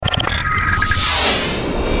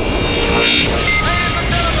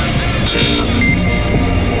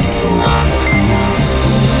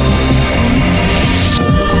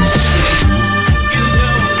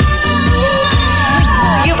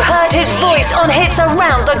on hits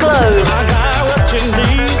around the globe. I got what you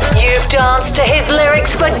need. You've danced to his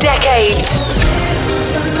lyrics for decades.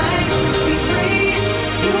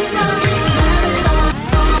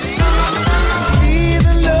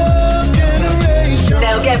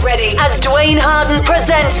 Now get ready as Dwayne Harden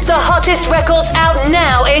presents the hottest records out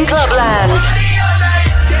now in Clubland.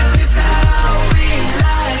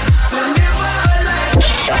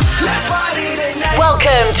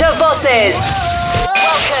 Welcome to Voces.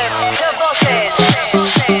 Welcome to Voces.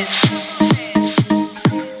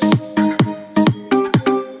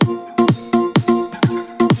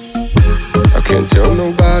 I can't tell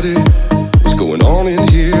nobody what's going on in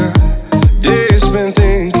here. Days spent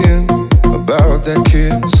thinking about that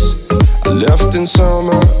kiss. I left in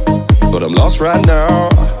summer, but I'm lost right now.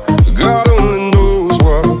 God only knows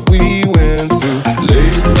what we went through.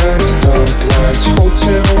 Late nights, dark lights,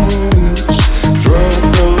 hotel rooms,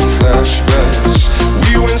 drunken flashbacks.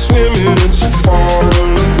 We went swimming into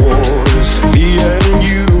foreign waters. Me and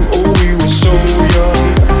you, oh, we were so young.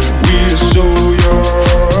 We are so young.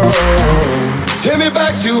 Take me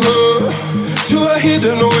back to her, to a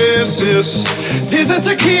hidden oasis. Tears and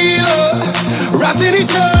tequila, wrapped in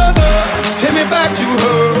each other. Take me back to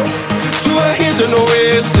her, to a hidden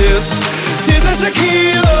oasis. Tears and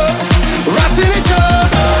tequila, wrapped in each other.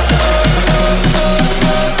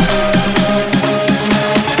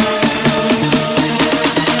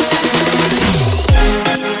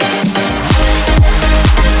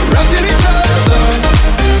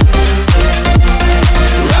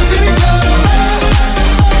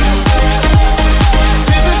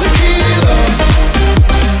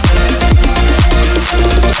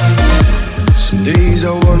 Days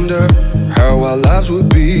I wonder how our lives would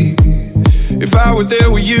be if I were there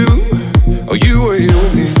with you, or you were here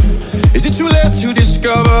with me. Is it too late to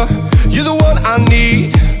discover you're the one I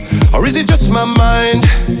need, or is it just my mind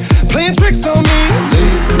playing tricks on me?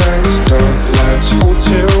 Late nights, dark lights,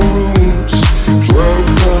 hotel rooms,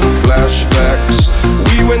 drunken flashbacks.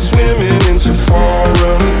 We went swimming into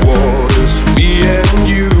foreign waters. Me and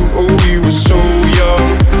you, oh, we were so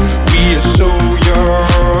young. We are so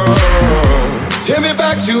young. Take me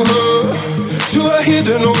back to her, to a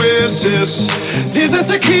hidden oasis. Tears and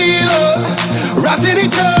tequila, wrapped in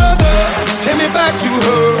each other. Take me back to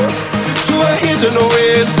her, to a hidden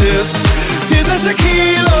oasis. Tears and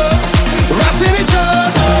tequila, wrapped in each other.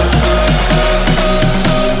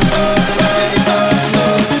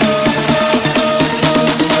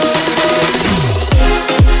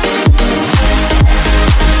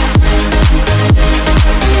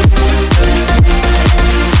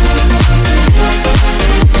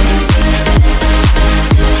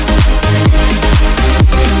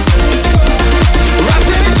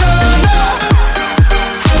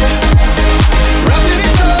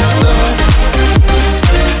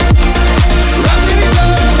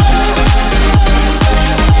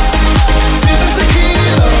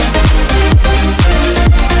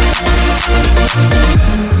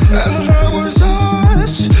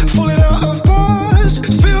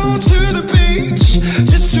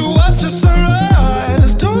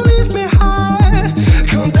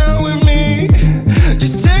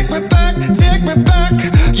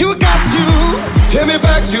 Take me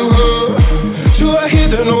back to her, to a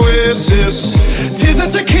hidden oasis. Tears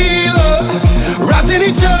and tequila, wrapped in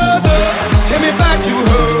each other. Take me back to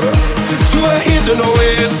her, to a hidden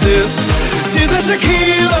oasis. Tears and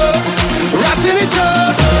tequila, wrapped in each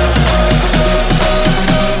other.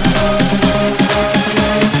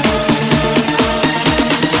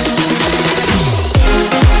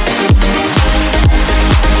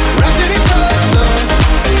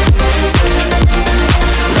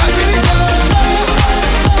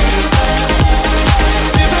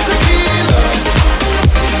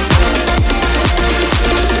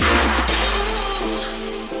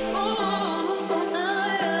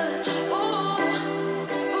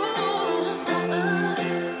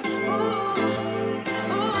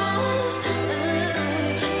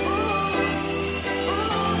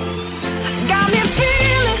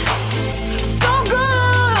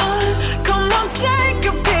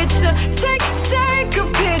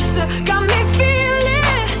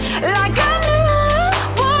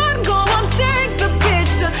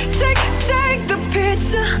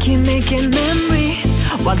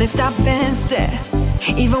 While they stop and stare,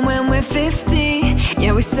 even when we're 50,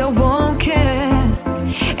 yeah, we still won't care.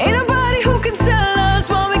 Ain't nobody who can tell us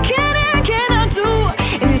what we can and cannot do.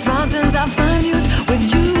 In these mountains I find youth with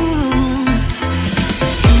you.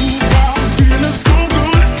 I'm feeling so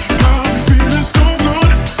good, I'm feeling so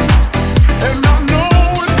good. And I know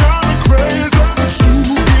it's kinda crazy that you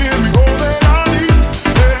give me all that I need.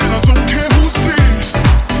 And I don't care who sees,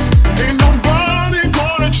 ain't nobody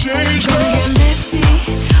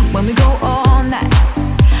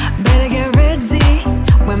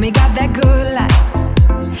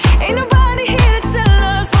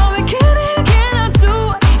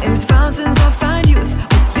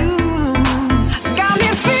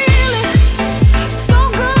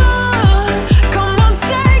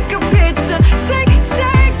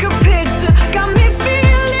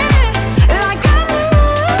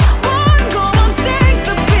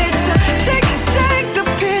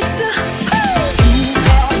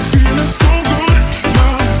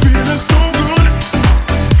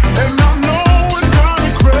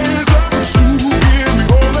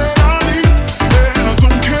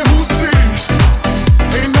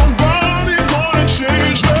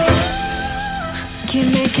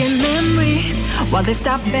while they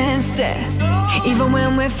stop and stare. Even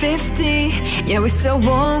when we're 50, yeah, we still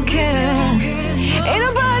won't care. Ain't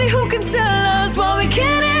nobody who can tell us what we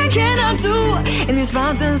can and cannot do. In these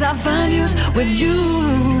fountains I find youth with you.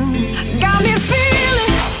 Got me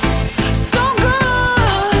feeling so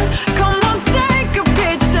good. Come on, take a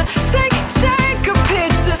picture. Take a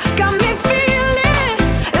picture. Got me feeling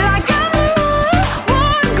like I'm the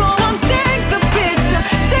one. Go on, take the picture.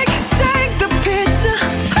 Take the picture.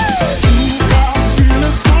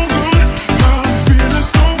 Feeling so good, I'm feeling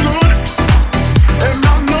so good, and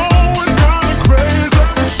I know it's kinda crazy,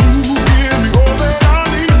 but you give me all that I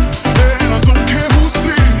need, and I don't care who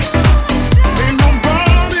sees. Ain't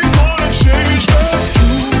nobody gonna change that.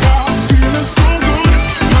 I'm feeling so good,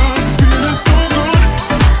 I'm feeling so good,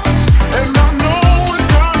 and I know it's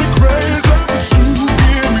kinda crazy, but you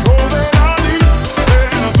give me all that I need,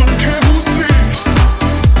 and I don't care who sees.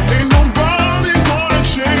 Ain't nobody gonna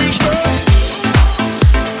change that.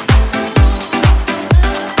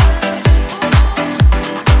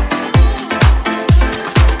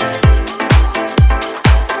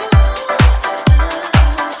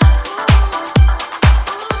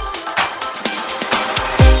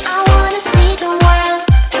 I wanna see the world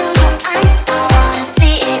through your eyes. I wanna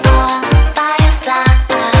see it all by your side.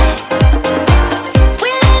 We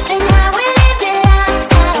living high, we living life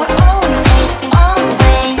at our own pace,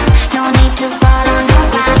 always. No need to fall on the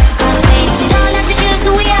ground, 'cause we don't have to choose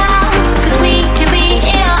who we are, 'cause we can be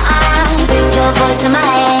in our eyes. Your voice in my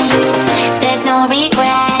head, there's no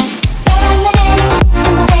regrets. Melody,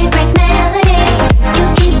 you're my favorite melody. You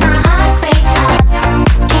keep my heart rate up,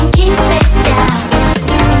 can't keep it down.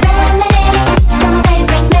 Melody, you're my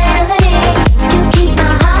favorite melody. You keep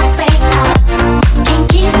my heart rate up, can't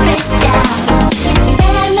keep it down.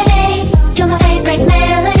 Melody, you're my favorite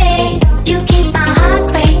melody. You keep my heart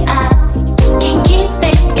rate up, can't keep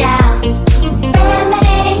it down.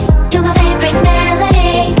 Melody, you're my favorite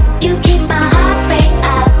melody. You keep my heart rate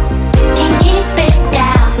up, can't keep it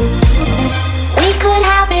down. We could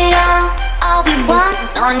have it all we want.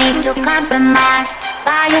 No need to compromise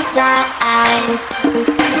by your side.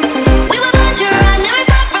 We were born to run, now we're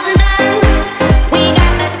far from done. We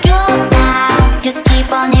got the cure now. Just keep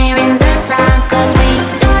on hearing the sound, 'cause we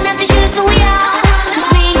don't have to choose who we are, 'cause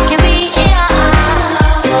we can be in our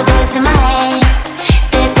eyes. Your voice in my head,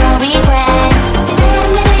 there's no regrets.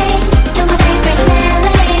 Melody, you're my favorite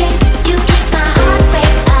melody. You keep my heart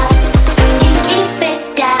rate up, can't keep it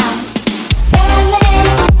down. Melody,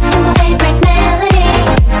 you're my favorite melody.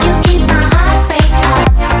 You keep my heart rate up,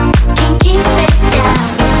 can't keep it down.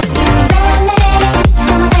 Melody,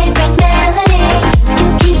 you're my favorite melody. You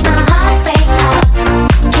keep my heart rate up,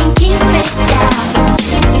 can't keep it down.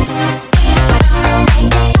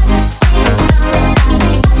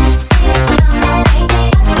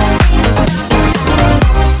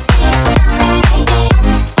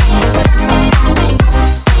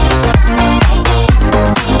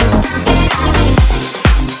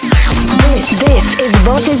 This is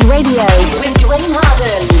Bosses Radio with Dwayne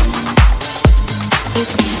Harden.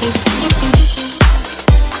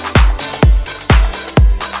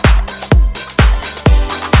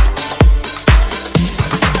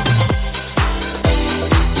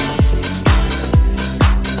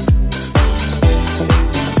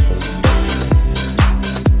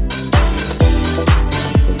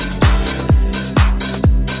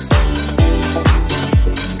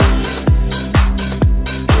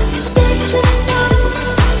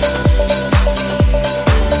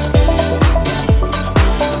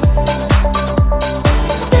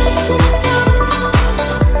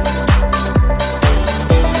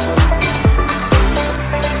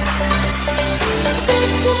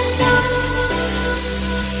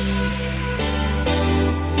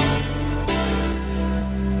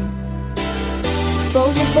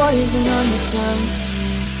 Spoken poison on your tongue.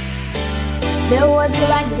 Their words were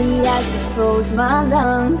like the ice that froze my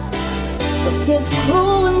lungs. Those kids were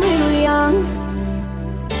cruel when we were young,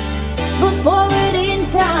 but forward in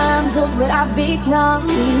times, look what I've become.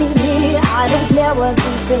 See me here, I don't care what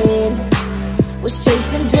they said. Was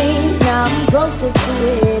chasing dreams, now I'm closer to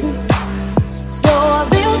it. So I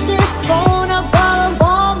built this phone up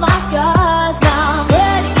all my scars. Now I'm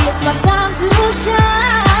ready, it's my time to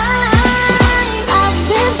shine. I've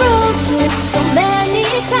been broken so many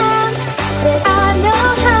times that I know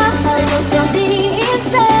how I look from the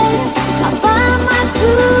inside. I find my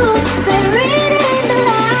truth buried in the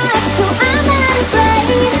light, so I'm not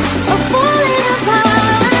afraid of falling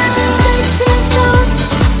apart. Sticks and stones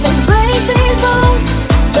that break these bones,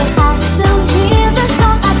 but I still hear the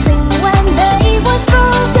song I sing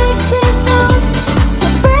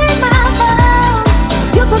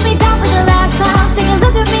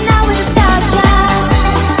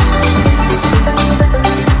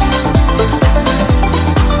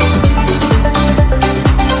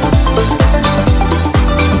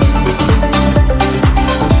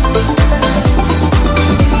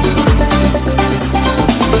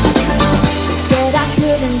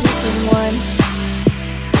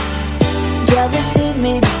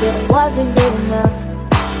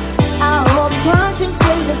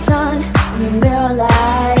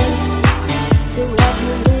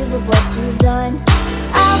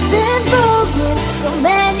been broken so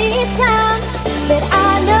many times that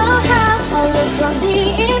I know how I look on the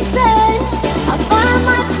inside. I find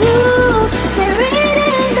my truth buried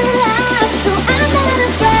in the light, so I'm not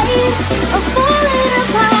afraid of falling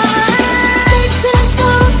apart. Sticks and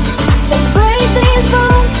stones that break these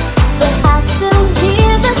bones, but I still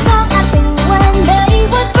hear the song I sing when they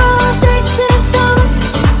would throw sticks and stones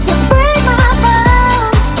to break my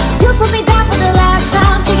bones. You put me down for the last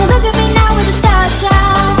time. Take a look at me now with the stars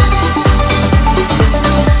shine.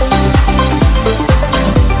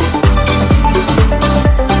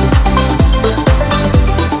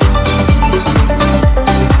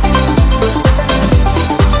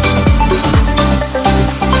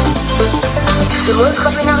 The world's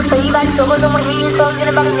coming out payback, so I don't wanna hear you talking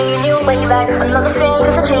about me and you way back. I'm not the same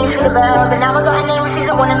cause I changed from the bell, but now I got a name and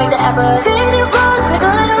season wanna make the effort. City of rose, the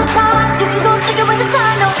good old times, you can go stick it when the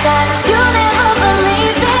sun don't shine. You never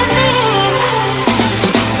believed in me.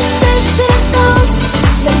 Sticks and stones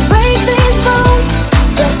that break these bones,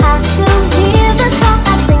 but I still hear the song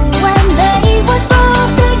I sing when they would throw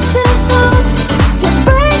sticks and stones to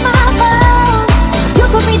break my bones. You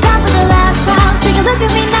put me down for the last time. Take a look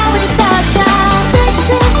at me now with the stars shine. Sticks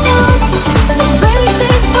and stones that break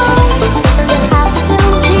these bones, but I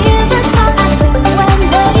still hear the song I sing when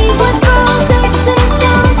they would throw sticks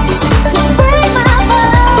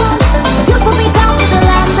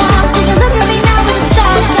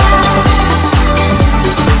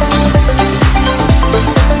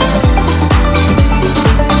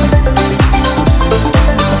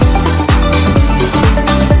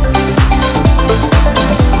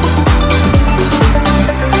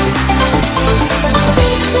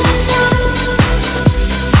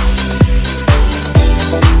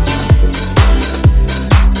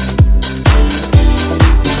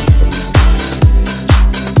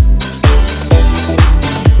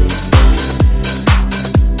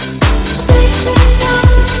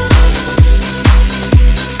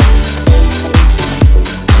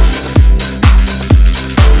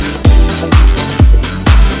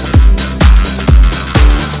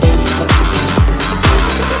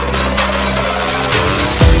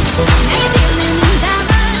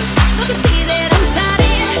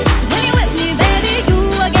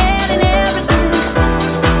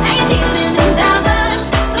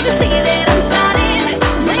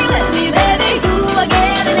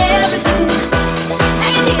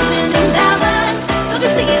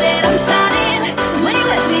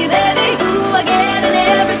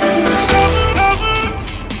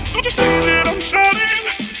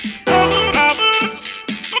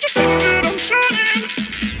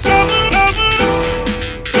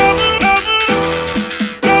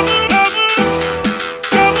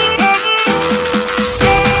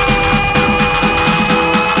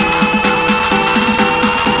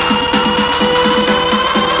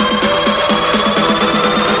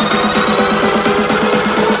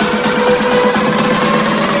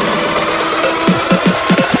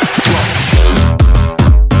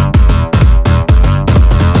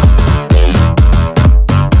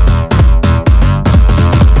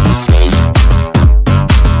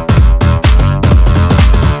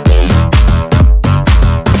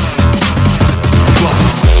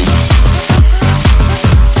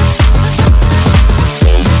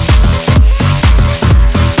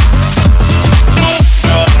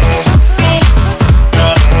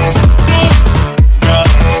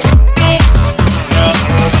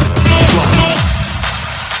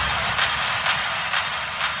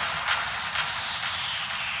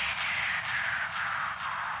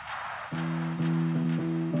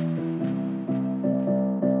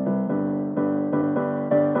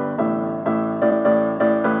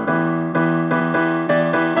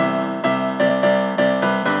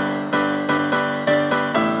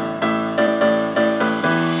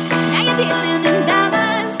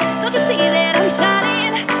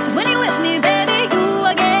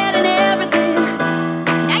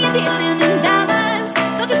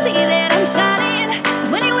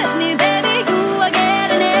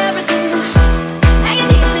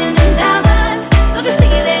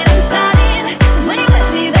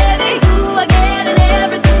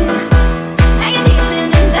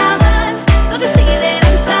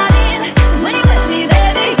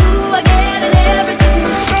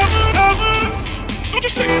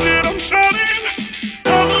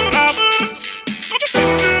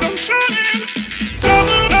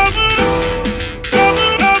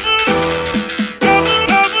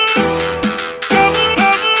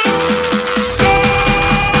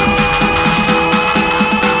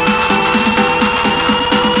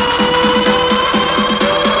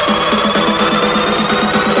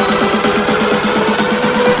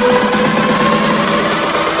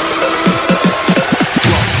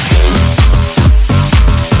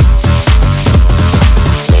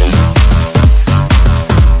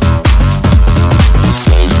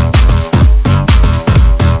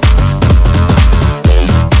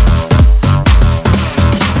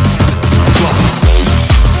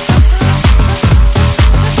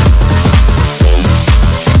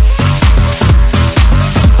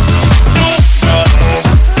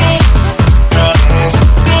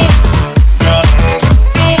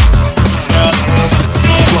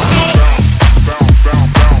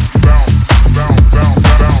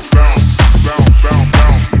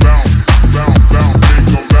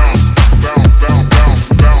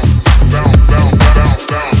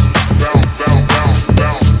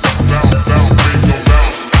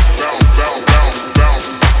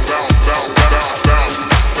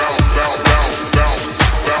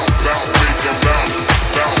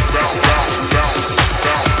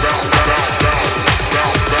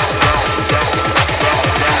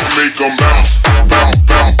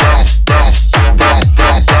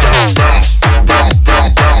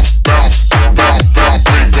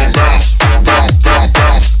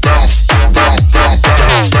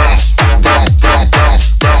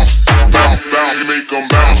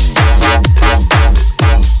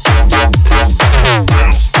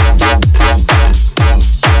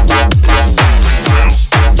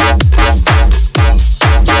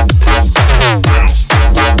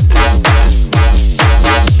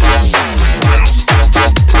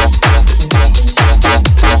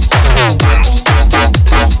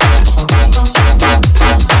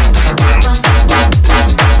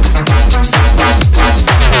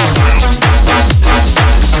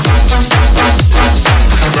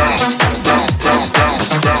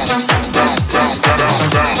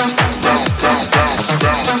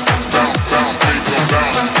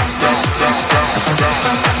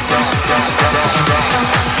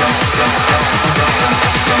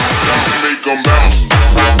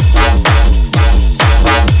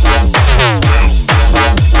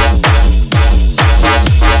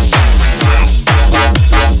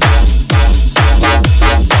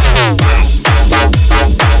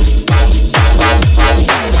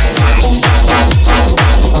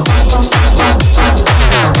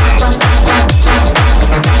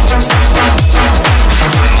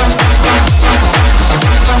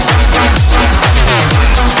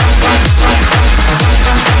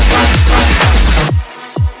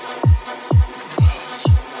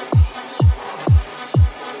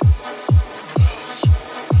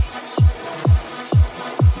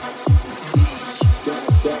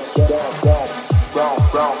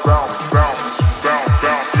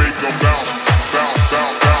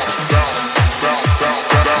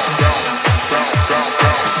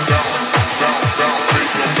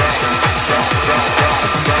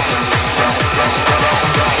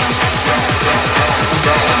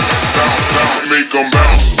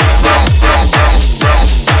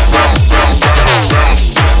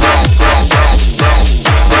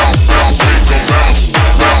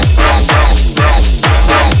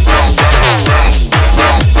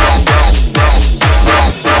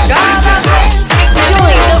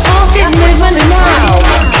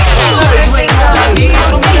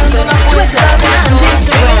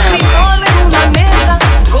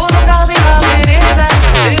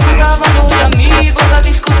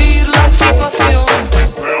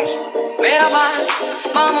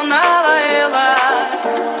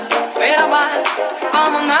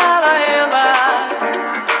vamos nada, Eva.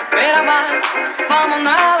 Mira más, vamos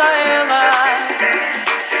nada, Eva.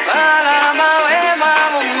 Para más,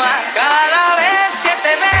 vamos más. Cada vez que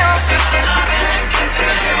te veo, cada vez que te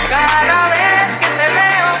veo, cada vez que te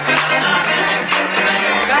veo,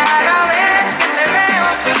 cada vez que te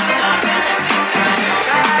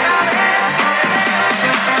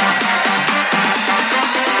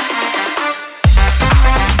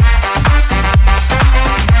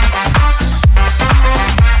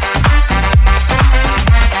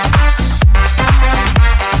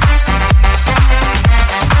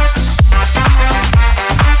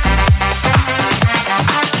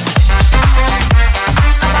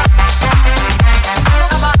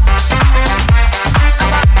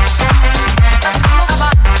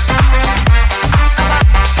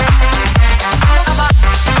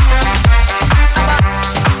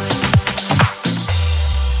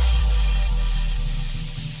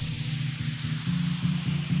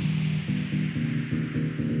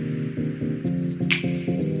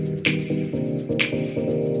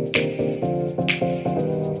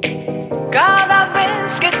Cada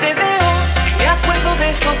vez que te veo, me acuerdo de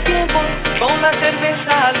esos tiempos, con la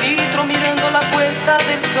cerveza al litro, mirando la puesta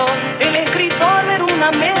del sol. El escritorio era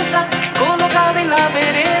una mesa colocada en la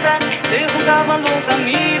vereda, se juntaban los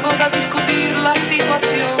amigos a discutir la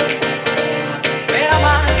situación. Mira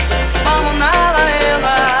más, vamos nada,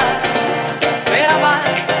 Eva. Mira más,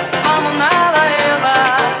 vamos nada, Eva.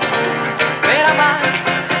 Mira más,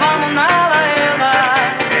 vamos nada, Eva.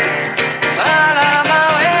 Para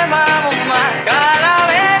más, vamos más. Cada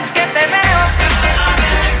vez que te veo,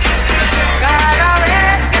 cada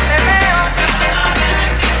vez que te veo,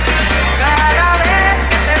 cada vez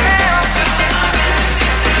que te veo,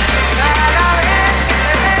 cada vez que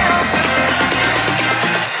te veo.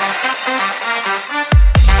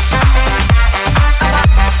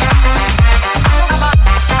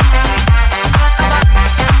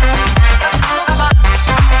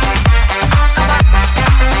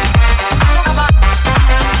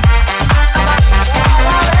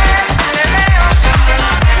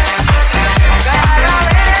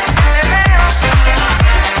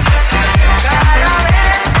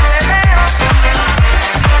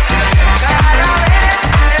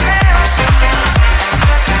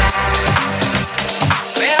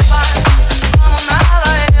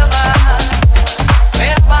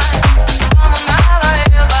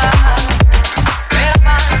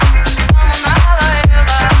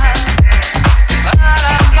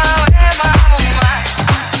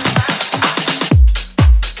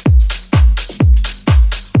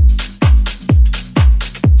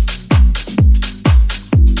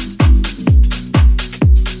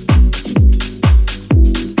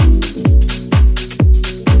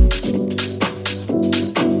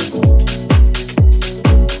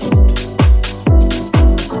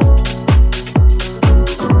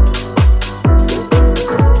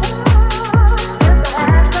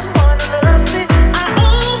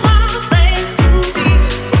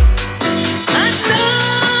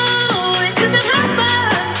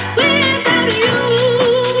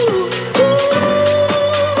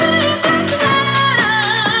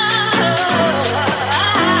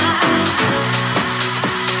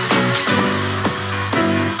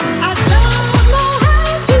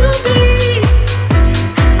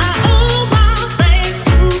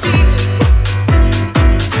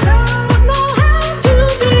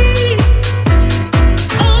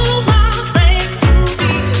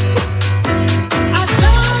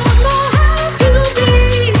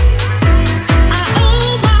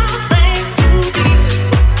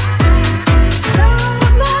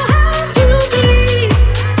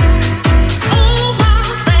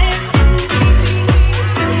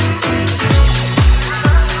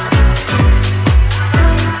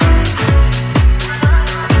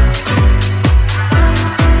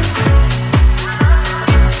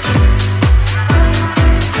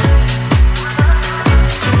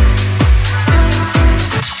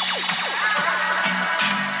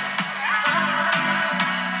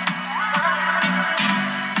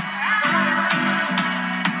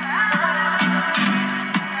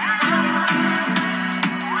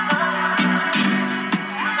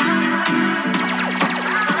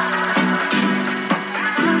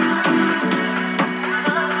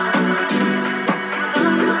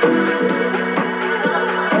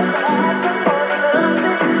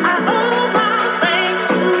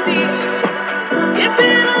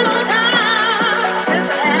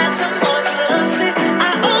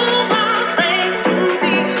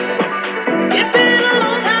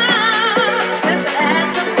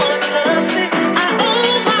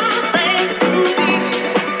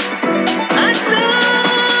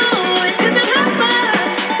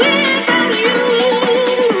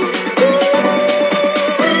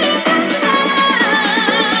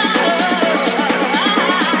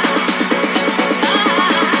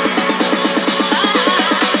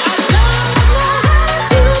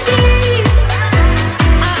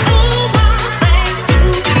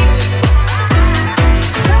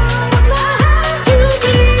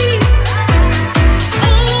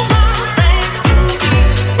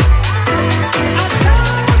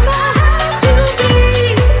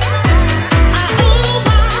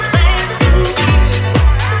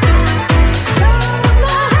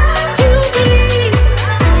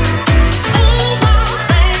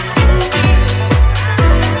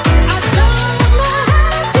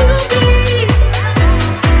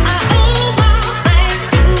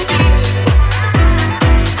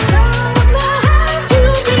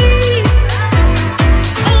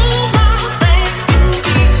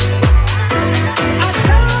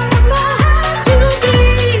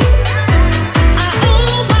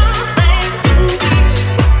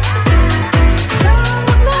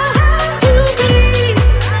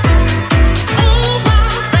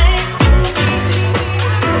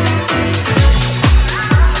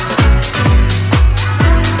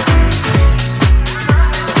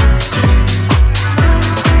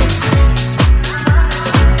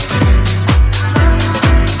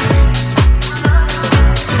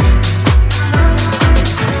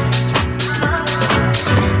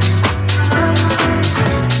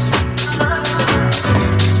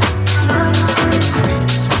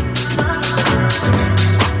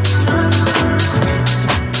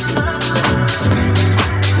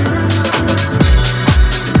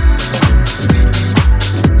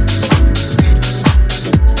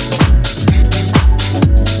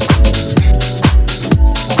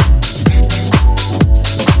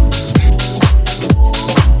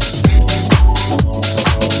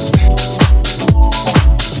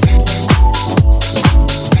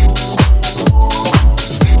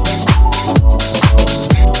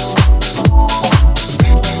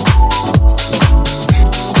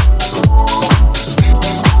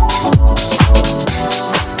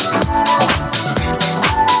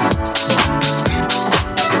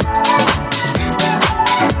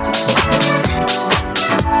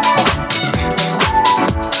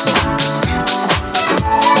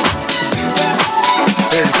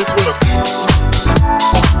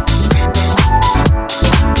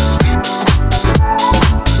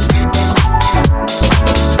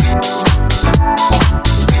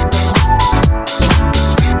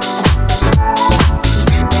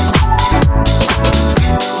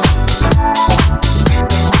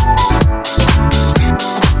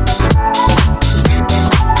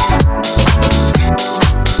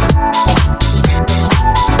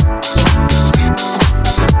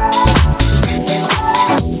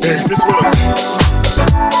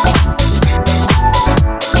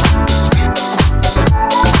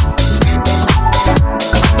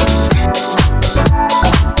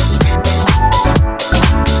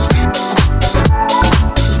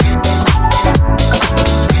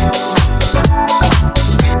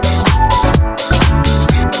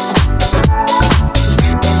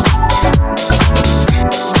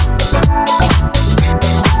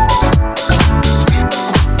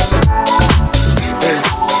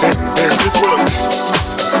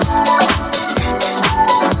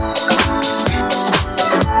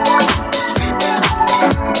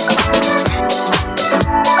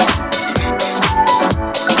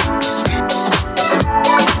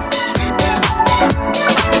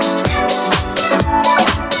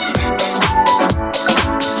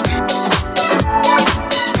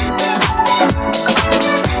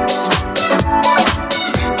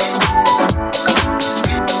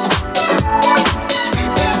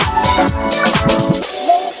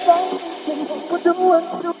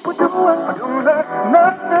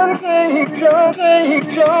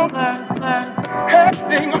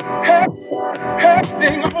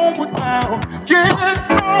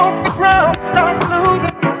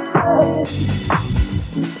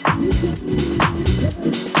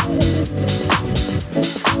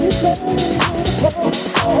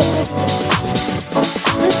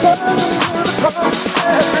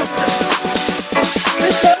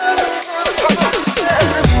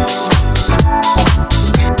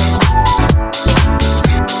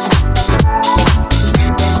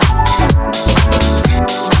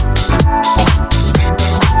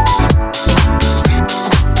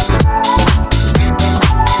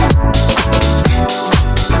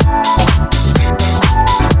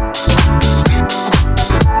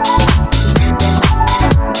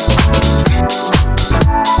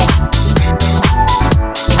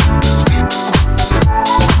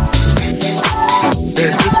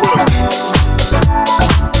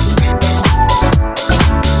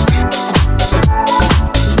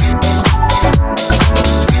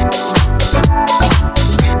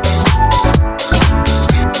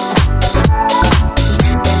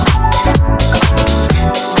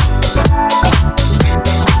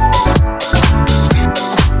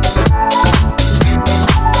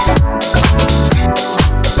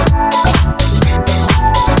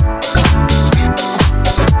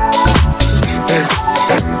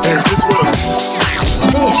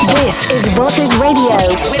 is Voices Radio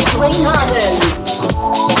with Dwayne Harden.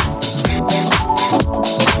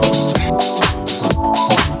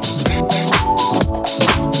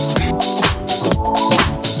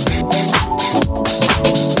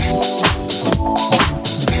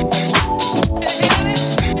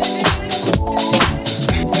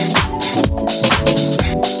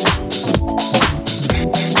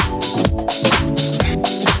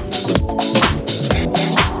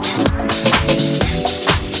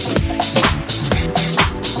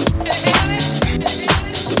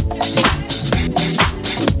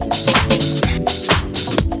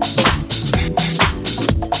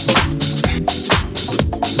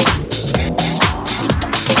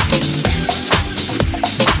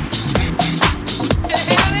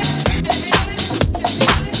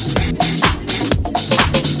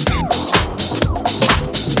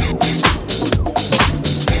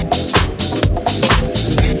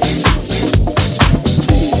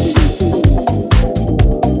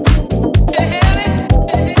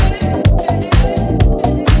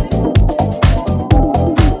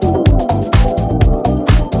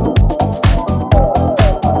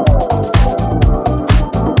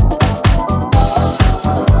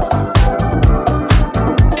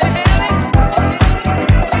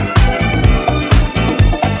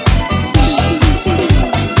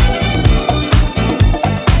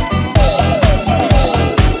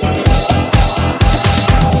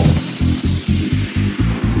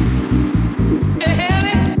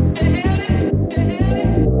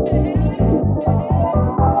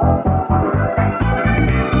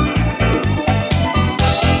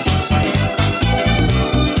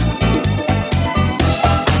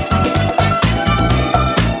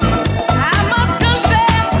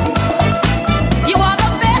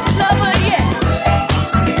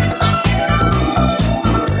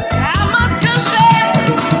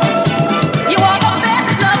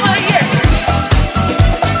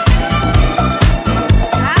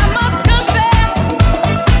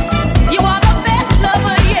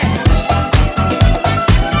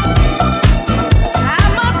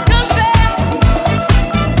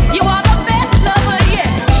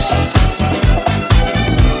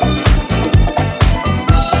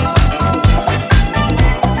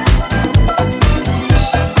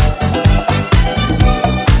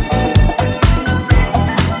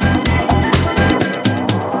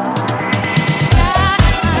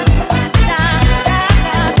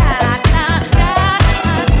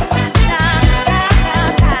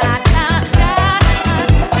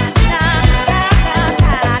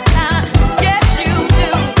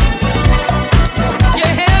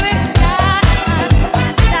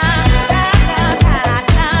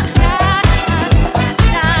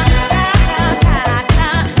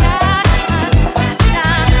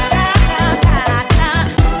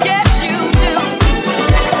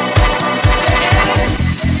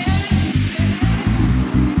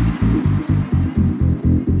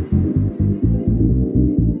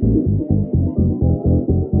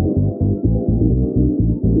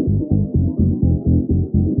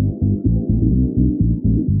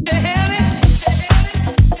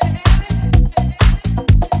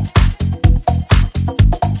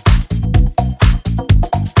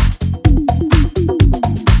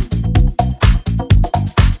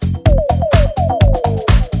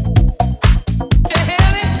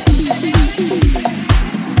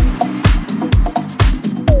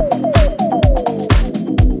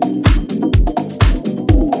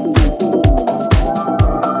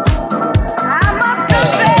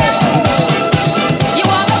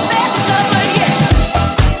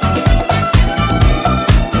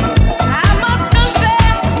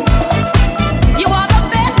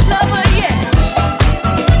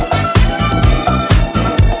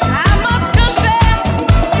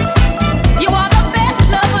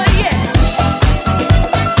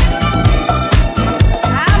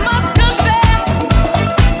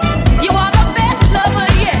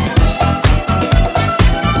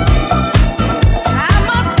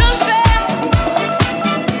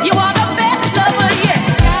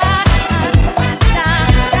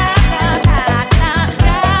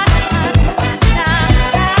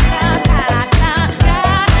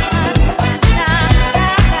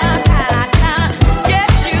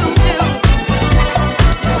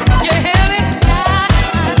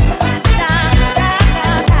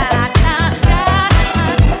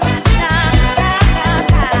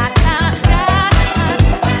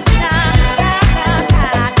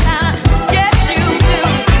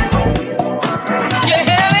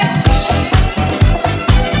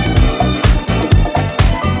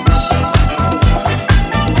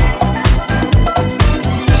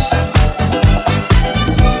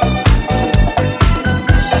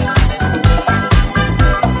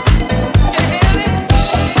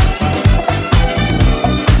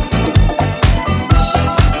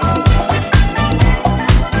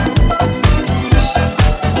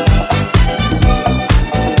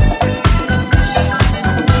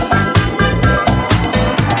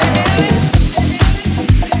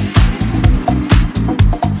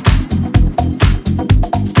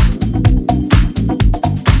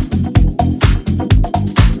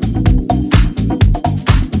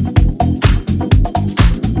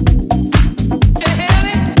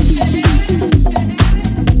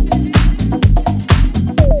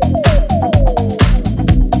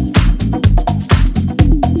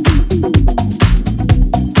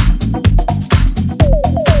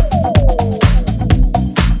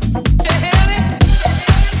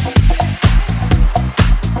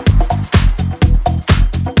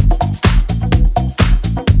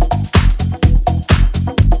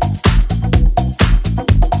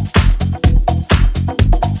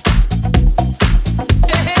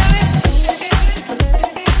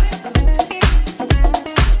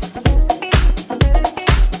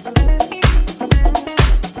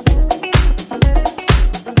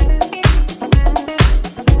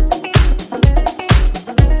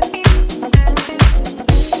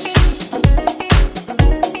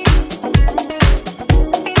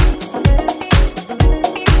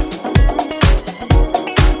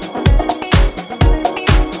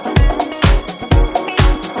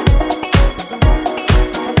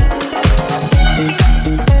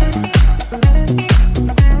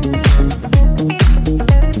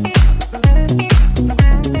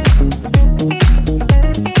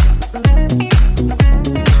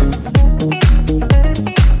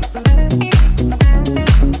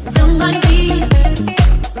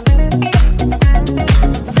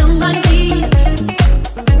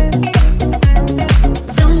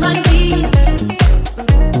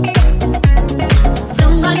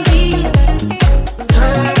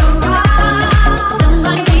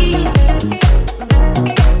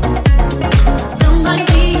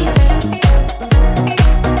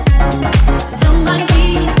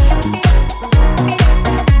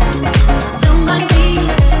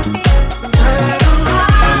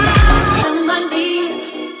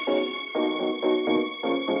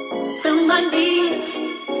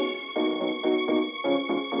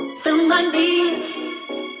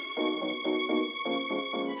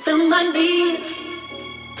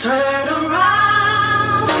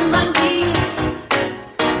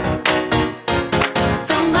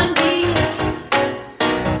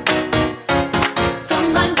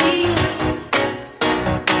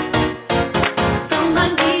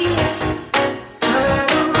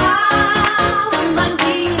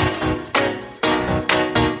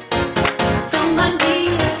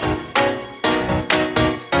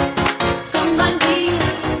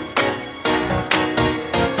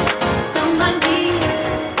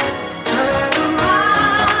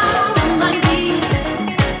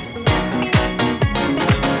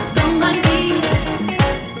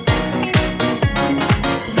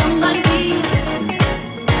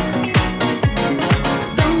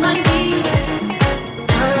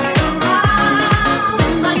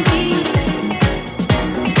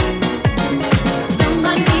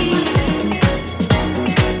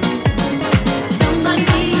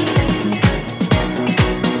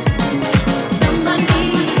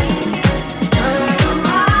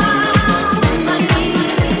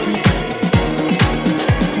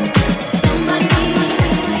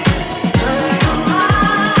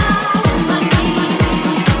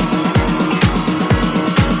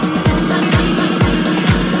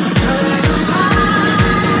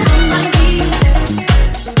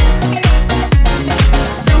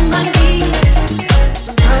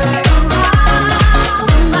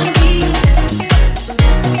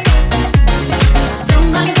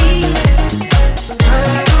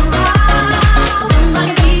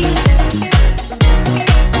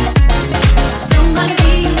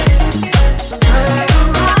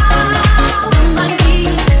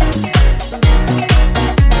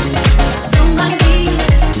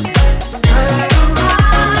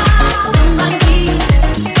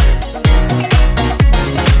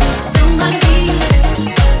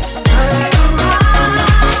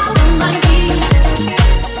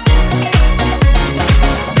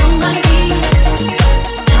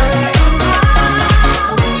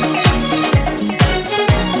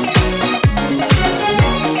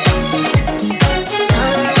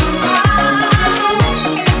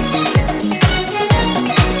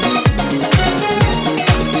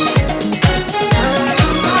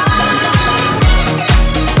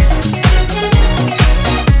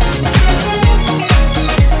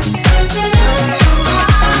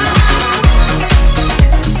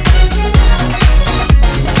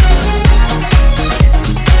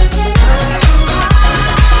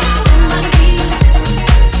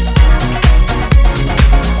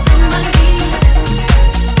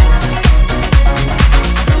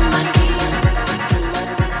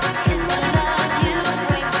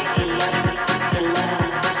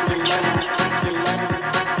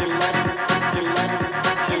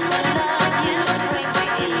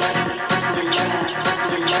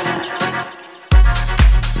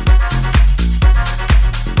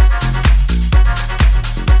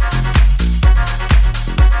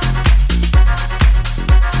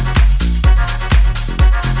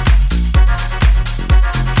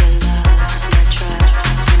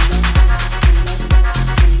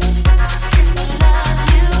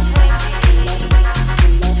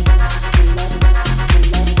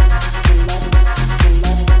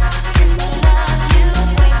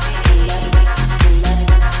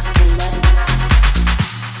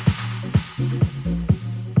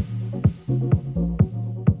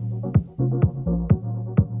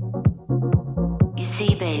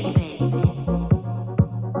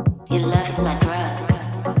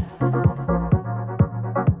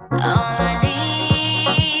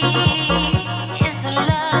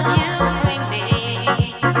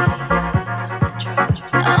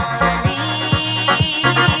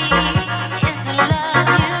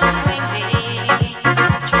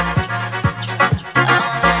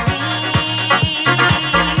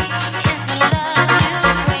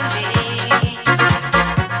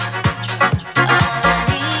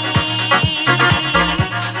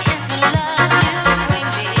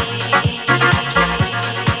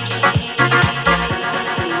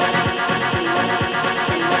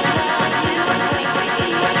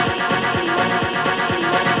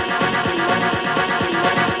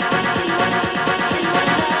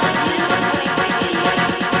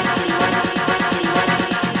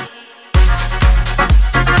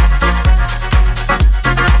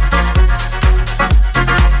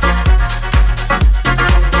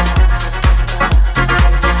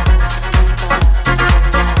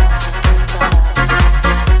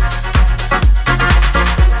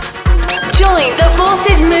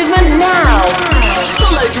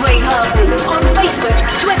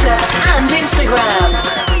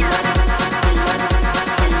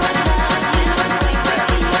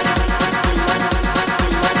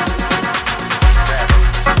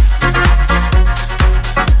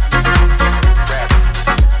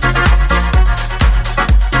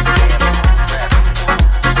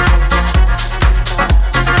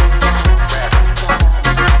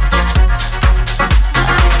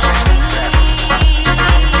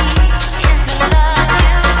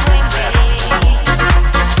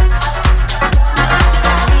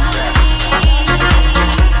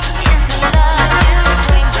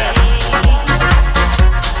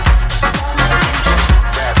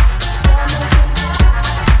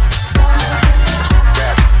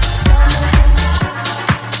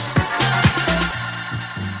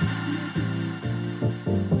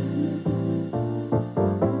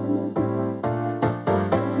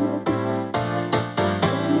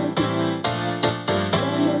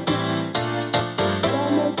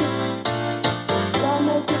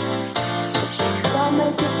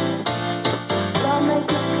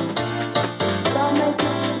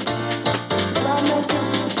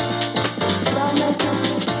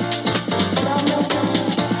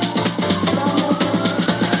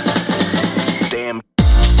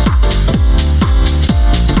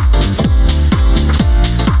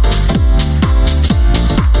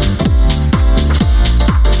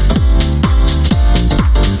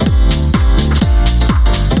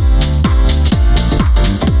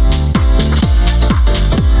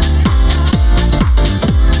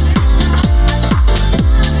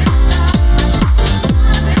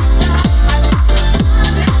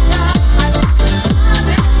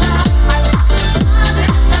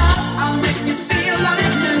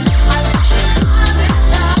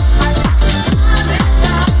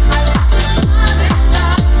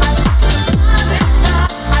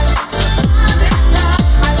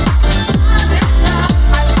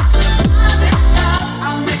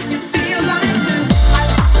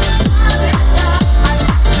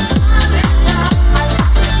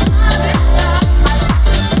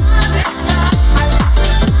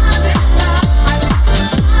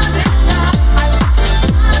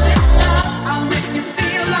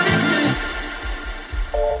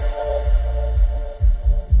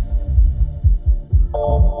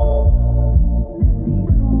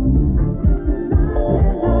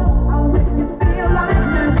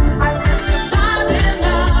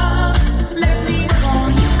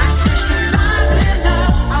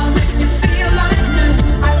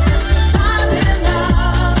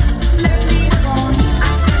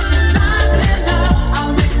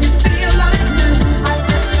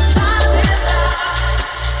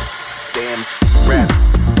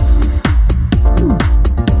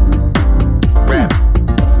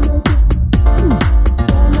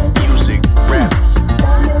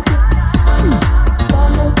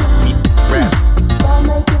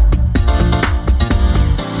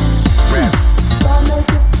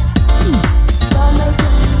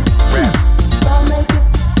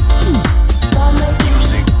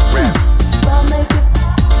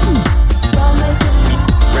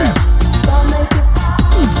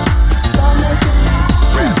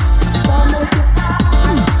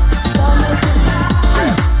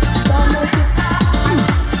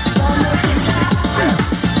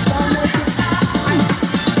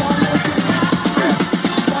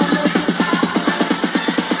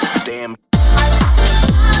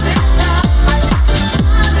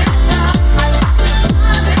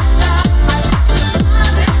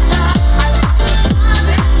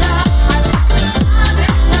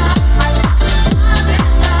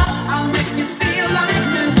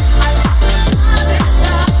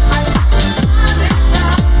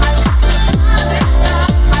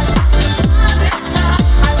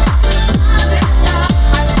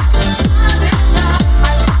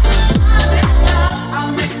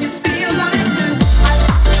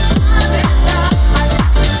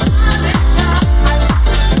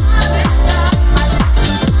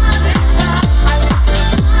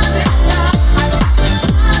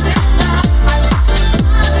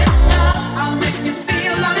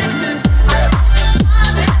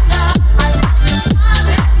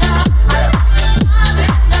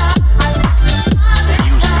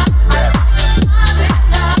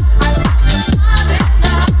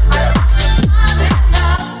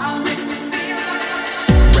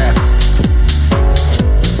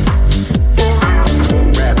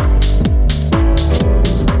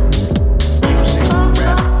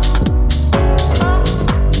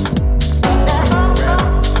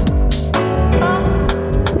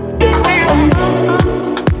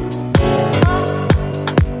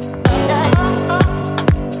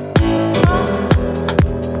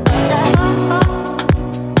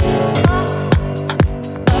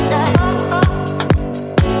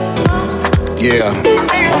 Yeah,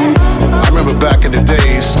 I remember back in the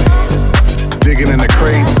days, digging in the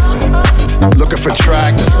crates, looking for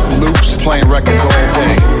tracks, loops, playing records all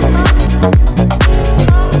day.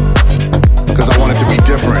 Cause I wanted to be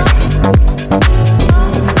different.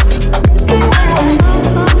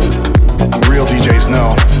 Real DJs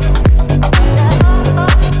know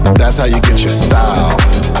that's how you get your style.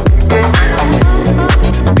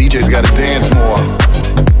 DJs gotta dance more,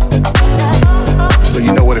 so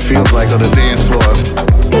you know what it feels like on the dance floor.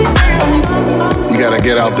 You gotta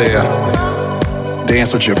get out there,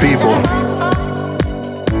 dance with your people.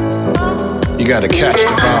 You gotta catch the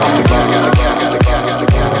vibe.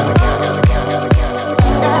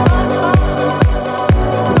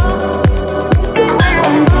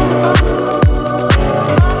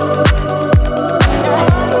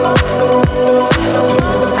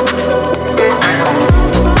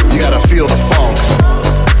 Feel the funk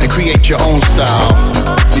and create your own style.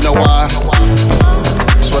 You know why?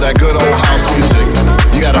 It's for that good old house music.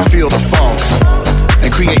 You gotta feel the funk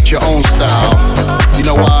and create your own style. You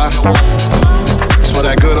know why? It's for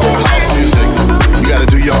that good old house music. You gotta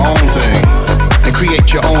do your own thing and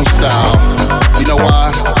create your own style. You know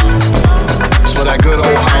why? It's for that good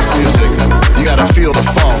old house music. You gotta feel the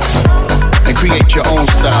funk and create your own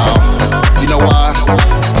style. You know why?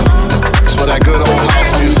 It's for that good old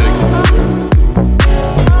house music.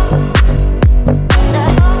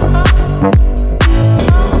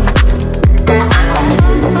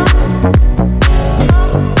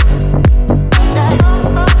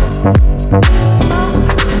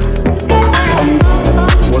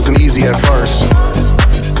 Wasn't easy at first.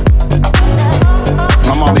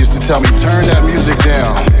 My mom used to tell me, turn that music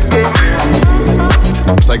down.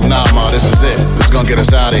 It's like, nah, ma, this is it. This is gonna get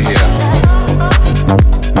us out of here.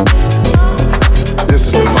 This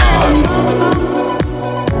is the vibe.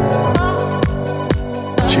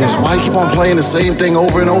 She asked, why you keep on playing the same thing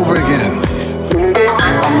over and over again?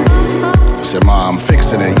 I said, Ma, I'm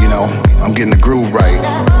fixing it, you know. I'm getting the groove right.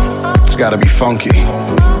 It's gotta be funky.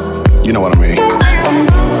 You know what I mean?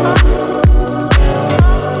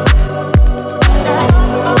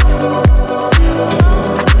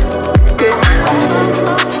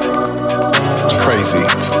 It's crazy.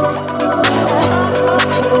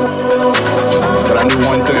 But I knew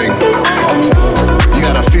one thing. You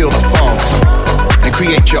gotta feel the funk and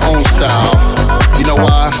create your own style. You know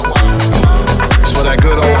why? It's for that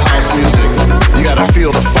good old house music. You gotta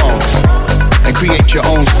feel the funk and create your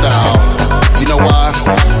own style. You know why?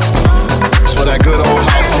 It's for that good old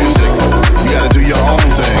house music. You gotta do your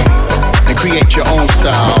own thing and create your own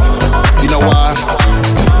style. You know why?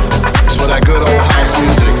 It's for that good old house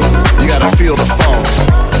music. You gotta feel the funk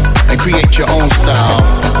and create your own style.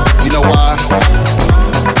 You know why?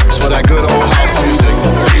 It's for that good old house music.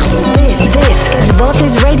 This is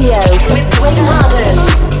Bosses Radio with Dwayne Harden.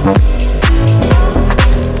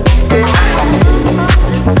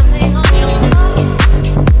 Something on your mind.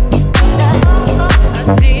 I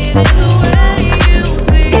see it in the way you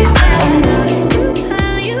feel.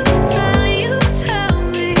 You tell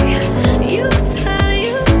me. You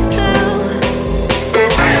tell.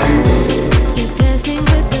 You're dancing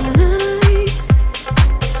with the night.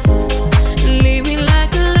 Leave me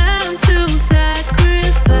like a lamb to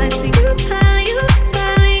sacrifice. You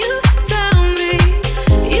tell me.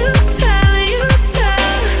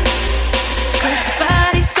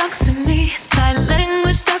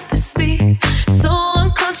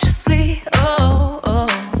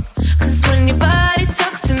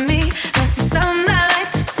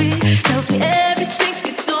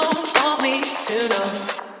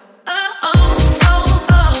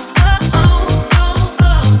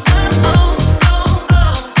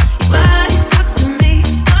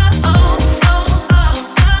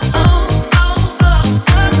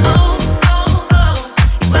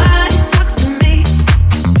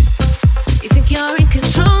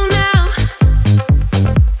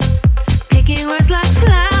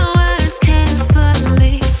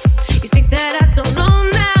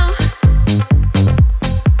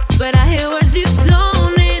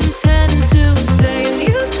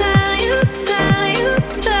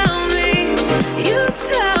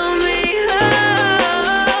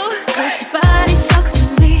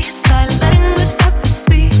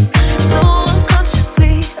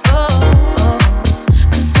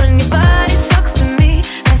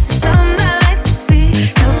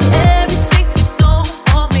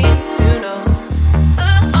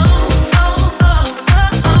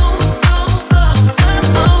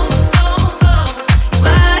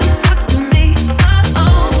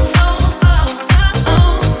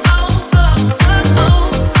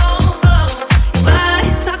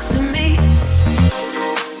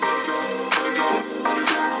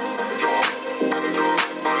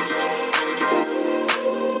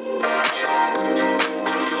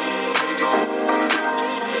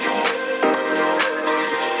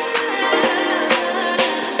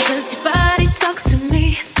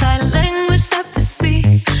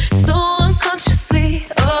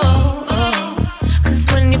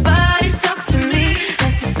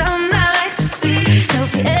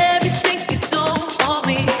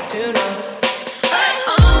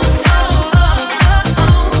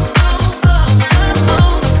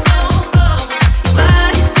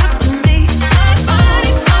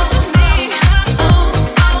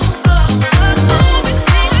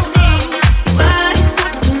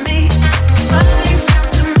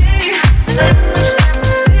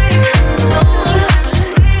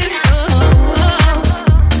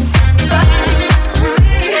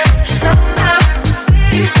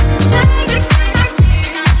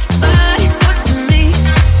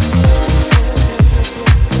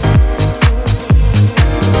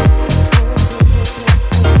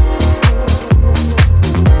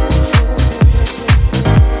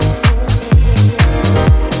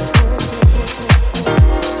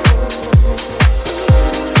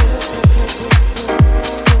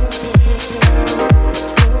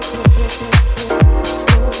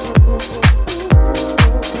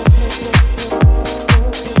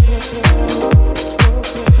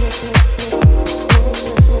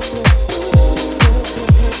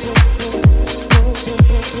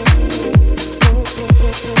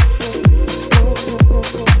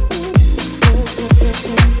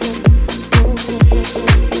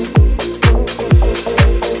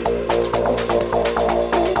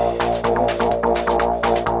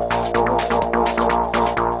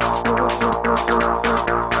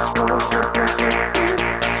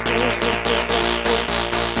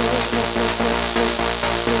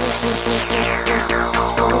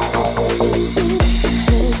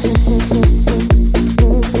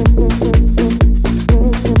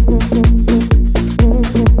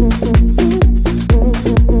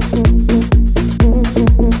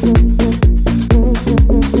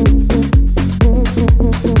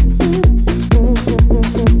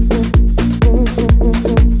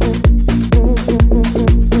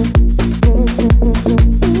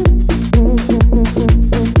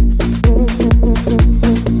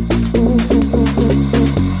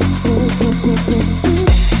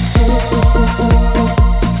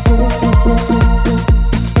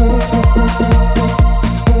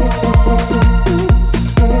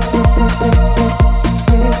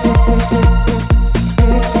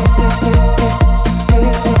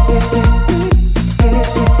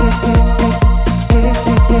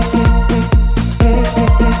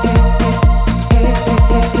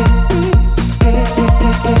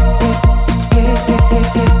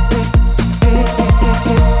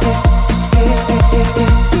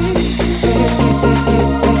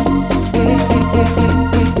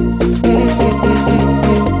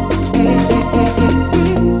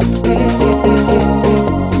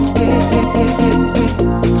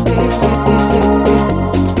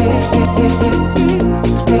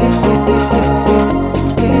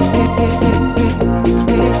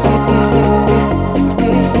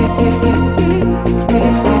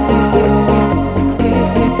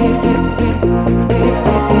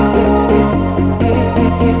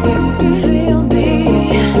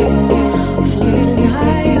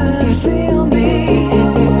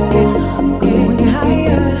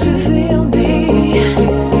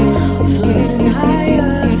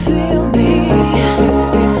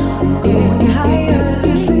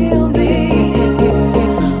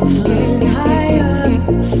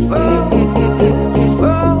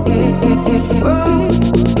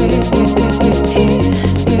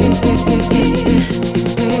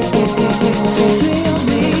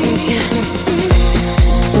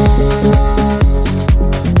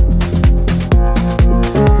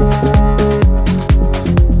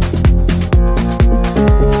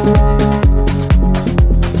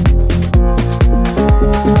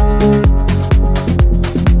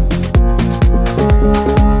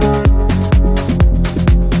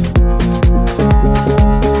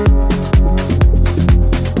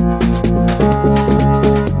 you.